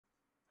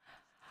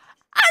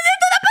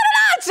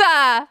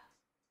parolaccia!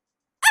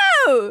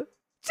 Oh!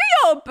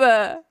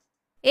 Ciop!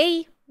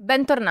 Ehi,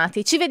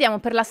 bentornati. Ci vediamo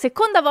per la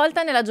seconda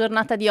volta nella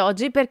giornata di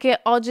oggi perché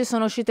oggi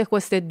sono uscite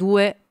queste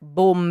due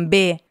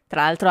bombe.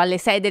 Tra l'altro alle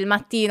 6 del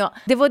mattino.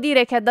 Devo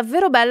dire che è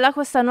davvero bella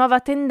questa nuova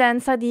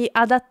tendenza di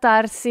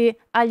adattarsi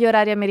agli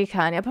orari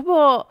americani. È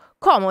proprio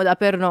comoda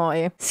per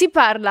noi. Si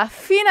parla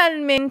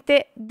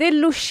finalmente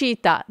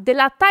dell'uscita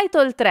della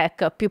title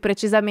track, più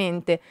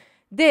precisamente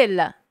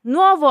del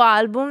nuovo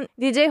album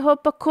di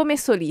J-Hope come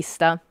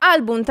solista.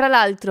 Album, tra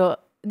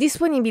l'altro,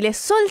 disponibile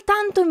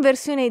soltanto in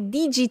versione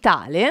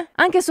digitale.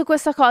 Anche su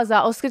questa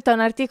cosa ho scritto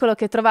un articolo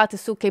che trovate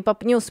su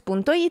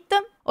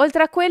kpopnews.it.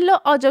 Oltre a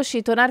quello, oggi è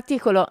uscito un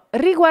articolo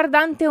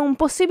riguardante un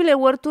possibile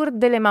world tour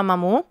delle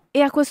Mamamoo e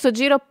a questo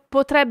giro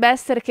potrebbe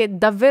essere che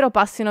davvero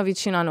passino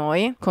vicino a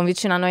noi. Con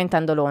vicino a noi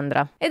intendo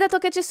Londra. E dato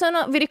che ci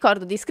sono, vi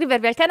ricordo di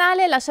iscrivervi al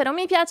canale, lasciare un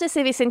mi piace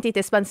se vi sentite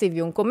espansivi,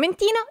 un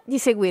commentino, di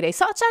seguire i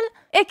social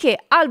e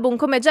che album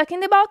come Jack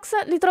in the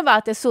Box li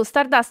trovate su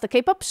Stardust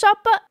K-Pop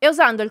Shop e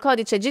usando il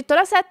codice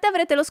Gittola7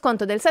 avrete lo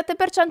sconto del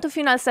 7%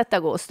 fino al 7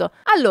 agosto.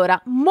 Allora,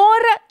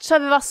 More ci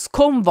aveva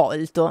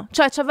sconvolto,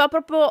 cioè ci aveva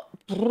proprio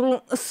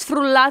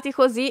sfrullati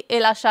così e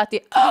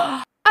lasciati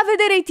a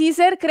vedere i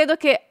teaser. Credo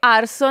che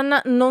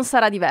Arson non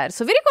sarà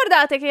diverso. Vi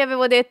ricordate che io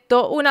avevo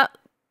detto una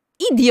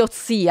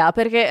idiozia,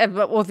 perché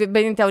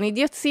ovviamente è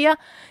un'idiozia,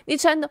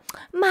 dicendo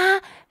ma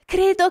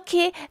credo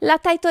che la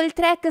title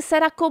track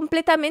sarà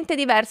completamente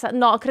diversa.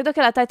 No, credo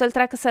che la title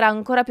track sarà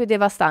ancora più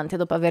devastante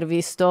dopo aver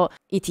visto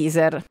i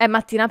teaser. È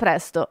mattina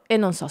presto e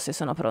non so se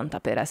sono pronta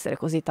per essere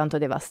così tanto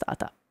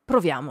devastata.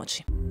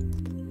 Proviamoci.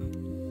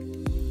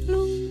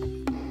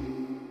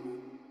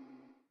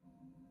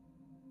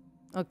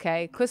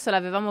 Ok, questo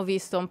l'avevamo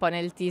visto un po'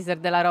 nel teaser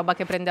della roba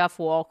che prendeva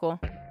fuoco.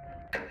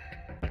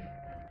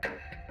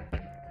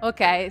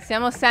 Ok,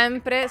 siamo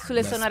sempre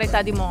sulle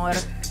sonorità di More.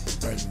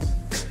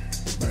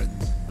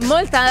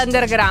 Molta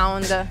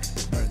underground.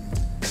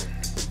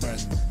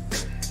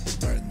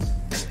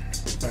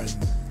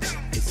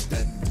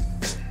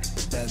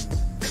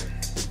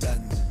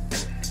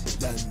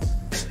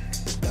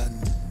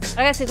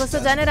 Ragazzi,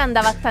 questo genere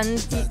andava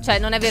cioè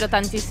non è vero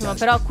tantissimo,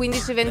 però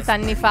 15-20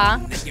 anni fa.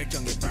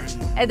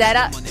 Ed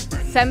era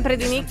sempre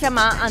di nicchia,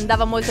 ma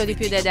andava molto di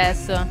più di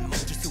adesso.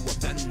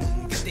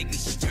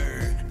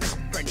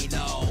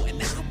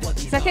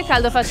 Sa che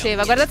caldo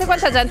faceva? Guardate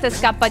quanta gente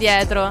scappa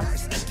dietro.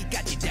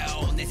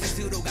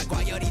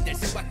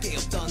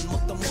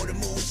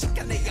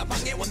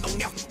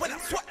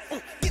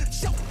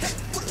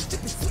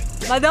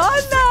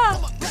 Madonna!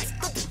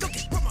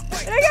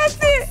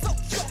 Ragazzi!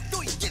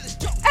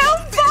 È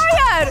un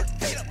fire!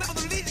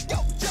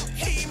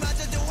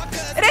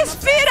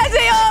 Respira,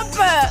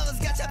 J-Hope!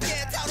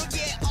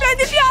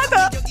 Prendi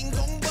fiato!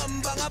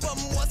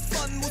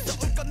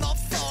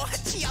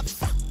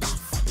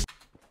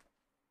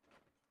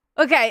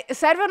 Ok,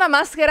 serve una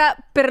maschera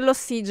per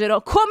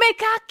l'ossigeno. Come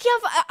cacchio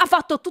ha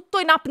fatto tutto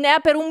in apnea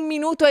per 1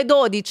 minuto e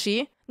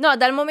 12? No,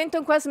 dal momento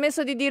in cui ha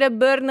smesso di dire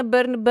burn,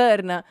 burn,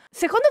 burn.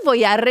 Secondo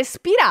voi ha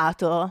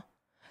respirato?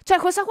 Cioè,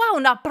 questa qua è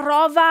una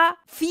prova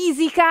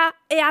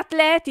fisica e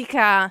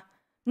atletica.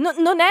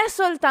 Non è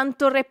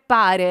soltanto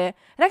reppare.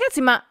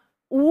 Ragazzi, ma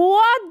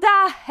what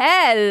the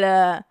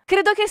hell?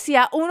 Credo che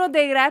sia uno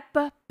dei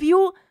rap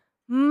più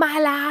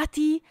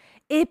malati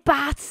e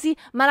pazzi,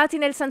 malati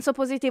nel senso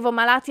positivo,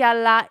 malati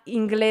alla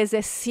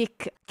inglese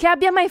sick, che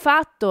abbia mai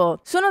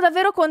fatto. Sono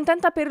davvero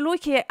contenta per lui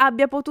che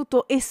abbia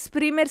potuto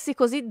esprimersi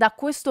così da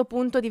questo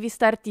punto di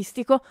vista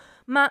artistico,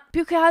 ma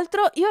più che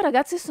altro io,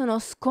 ragazzi, sono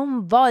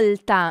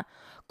sconvolta.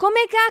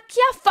 Come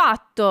cacchio ha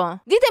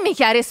fatto? Ditemi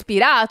che ha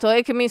respirato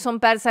e che mi son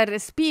persa il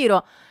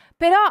respiro,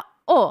 però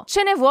oh,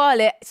 ce ne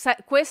vuole.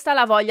 Questa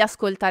la voglio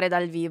ascoltare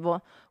dal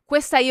vivo.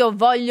 Questa io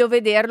voglio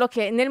vederlo,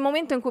 che nel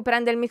momento in cui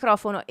prende il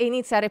microfono e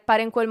inizia a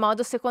rappare in quel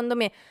modo, secondo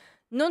me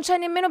non c'è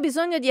nemmeno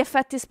bisogno di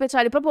effetti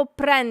speciali, proprio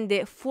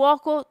prende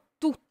fuoco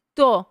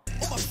tutto.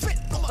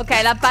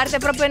 Ok, la parte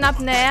proprio in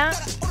apnea.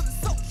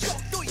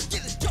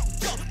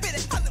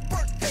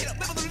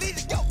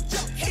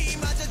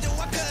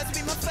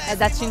 È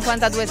da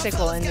 52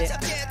 secondi.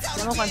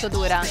 Vediamo quanto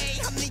dura.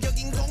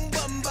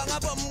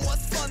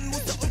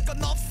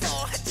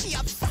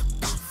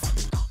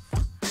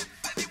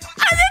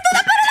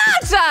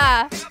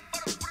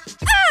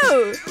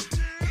 Oh!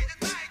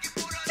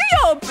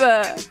 Ciop!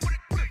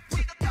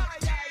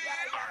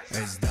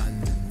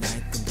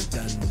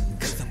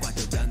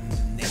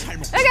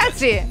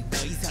 Ragazzi,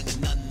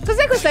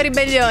 cos'è questa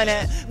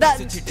ribellione? Da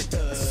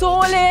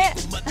sole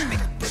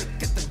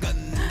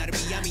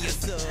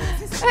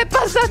è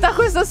passata a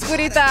questa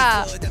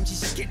oscurità.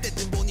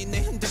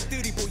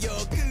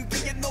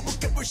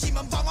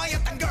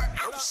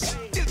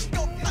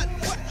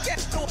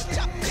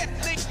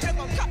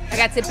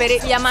 Ragazzi, per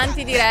gli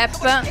amanti di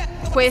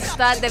rap,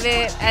 questa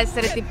deve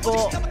essere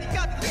tipo...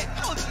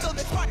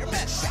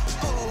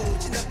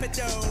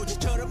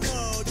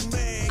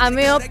 A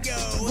mio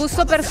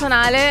gusto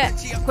personale,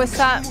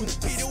 questa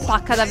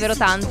spacca davvero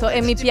tanto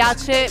e mi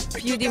piace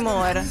più di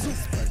More.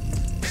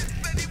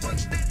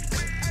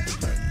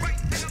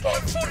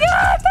 Che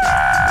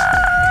figata!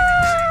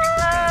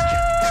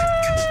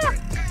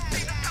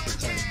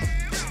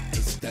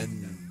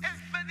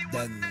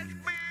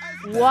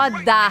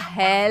 What the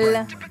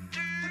hell?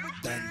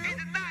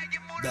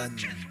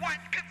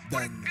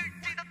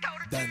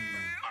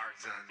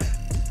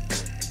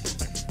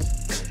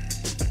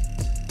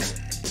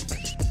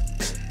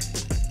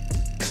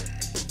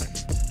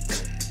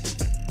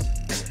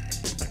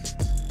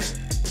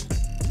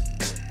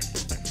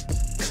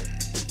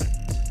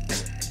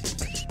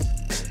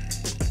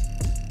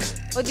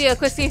 Oddio,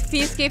 questi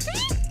fischi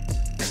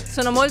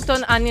sono molto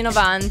anni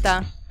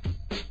 90.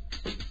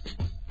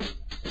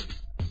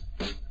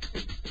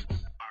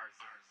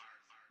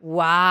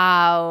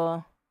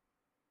 Wow.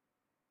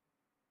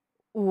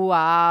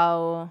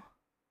 Wow.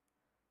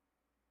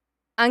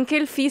 Anche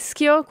il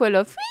fischio,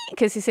 quello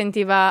che si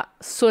sentiva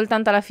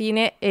soltanto alla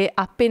fine e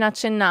appena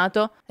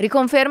accennato,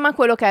 riconferma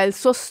quello che è il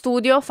suo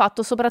studio,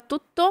 fatto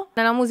soprattutto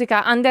nella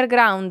musica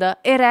underground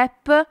e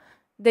rap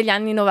degli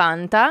anni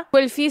 90.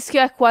 Quel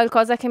fischio è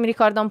qualcosa che mi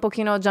ricorda un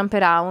pochino Jump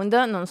Around,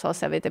 non so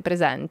se avete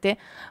presente,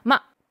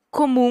 ma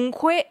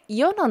comunque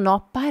io non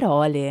ho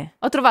parole.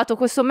 Ho trovato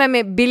questo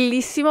meme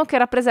bellissimo che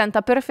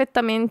rappresenta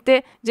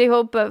perfettamente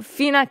J-Hope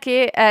fino a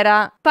che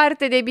era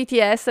parte dei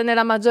BTS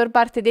nella maggior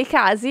parte dei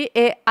casi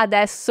e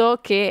adesso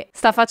che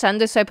sta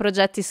facendo i suoi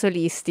progetti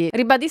solisti.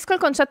 Ribadisco il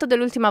concetto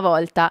dell'ultima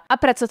volta.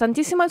 Apprezzo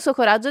tantissimo il suo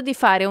coraggio di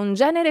fare un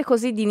genere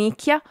così di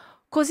nicchia,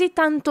 così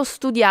tanto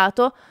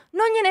studiato,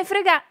 non gliene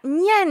frega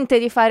niente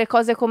di fare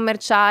cose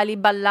commerciali,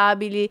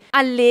 ballabili,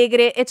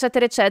 allegre,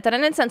 eccetera, eccetera.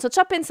 Nel senso, ci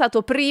ha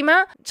pensato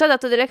prima, ci ha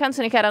dato delle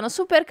canzoni che erano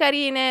super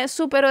carine,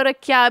 super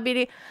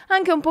orecchiabili,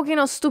 anche un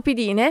pochino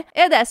stupidine,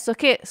 e adesso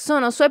che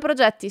sono suoi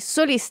progetti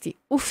solisti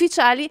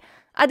ufficiali,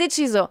 ha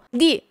deciso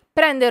di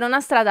prendere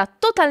una strada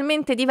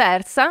totalmente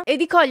diversa e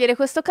di cogliere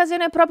questa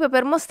occasione proprio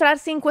per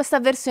mostrarsi in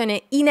questa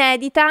versione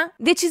inedita,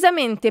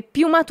 decisamente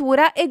più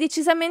matura e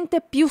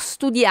decisamente più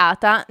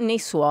studiata nei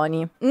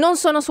suoni. Non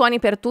sono suoni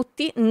per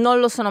tutti,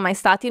 non lo sono mai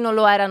stati, non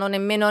lo erano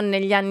nemmeno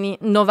negli anni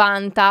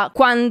 90,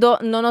 quando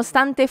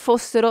nonostante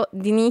fossero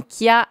di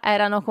nicchia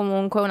erano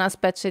comunque una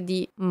specie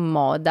di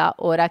moda.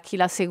 Ora chi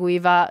la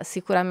seguiva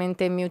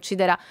sicuramente mi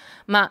ucciderà,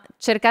 ma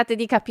cercate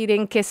di capire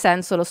in che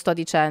senso lo sto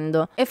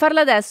dicendo. E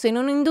farlo adesso in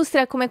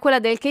un'industria come quella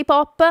del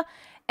K-pop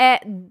è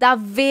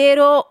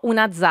davvero un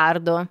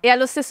azzardo e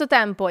allo stesso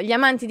tempo gli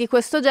amanti di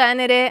questo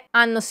genere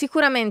hanno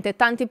sicuramente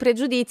tanti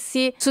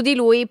pregiudizi su di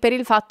lui per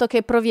il fatto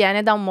che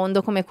proviene da un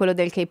mondo come quello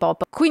del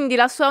K-pop. Quindi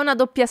la sua è una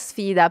doppia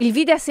sfida. Il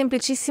video è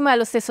semplicissimo e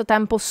allo stesso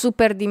tempo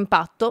super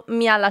d'impatto,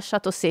 mi ha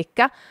lasciato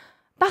secca.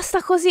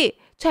 Basta così,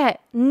 cioè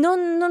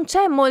non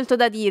c'è molto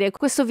da dire.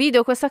 Questo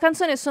video, questa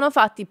canzone sono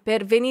fatti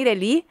per venire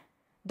lì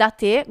da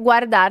te,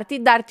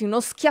 guardarti, darti uno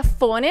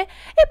schiaffone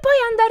e poi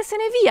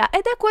andarsene via,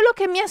 ed è quello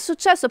che mi è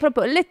successo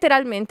proprio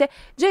letteralmente.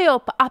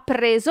 J-Hope ha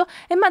preso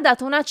e mi ha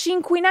dato una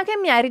cinquina che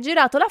mi ha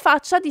rigirato la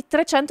faccia di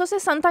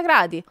 360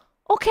 gradi.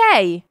 Ok,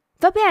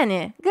 va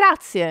bene,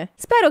 grazie.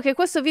 Spero che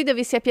questo video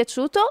vi sia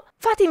piaciuto,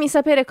 fatemi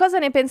sapere cosa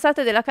ne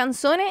pensate della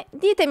canzone,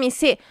 ditemi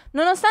se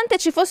nonostante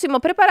ci fossimo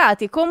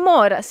preparati con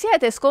more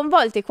siete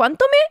sconvolti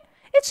quanto me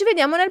e ci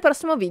vediamo nel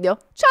prossimo video.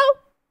 Ciao!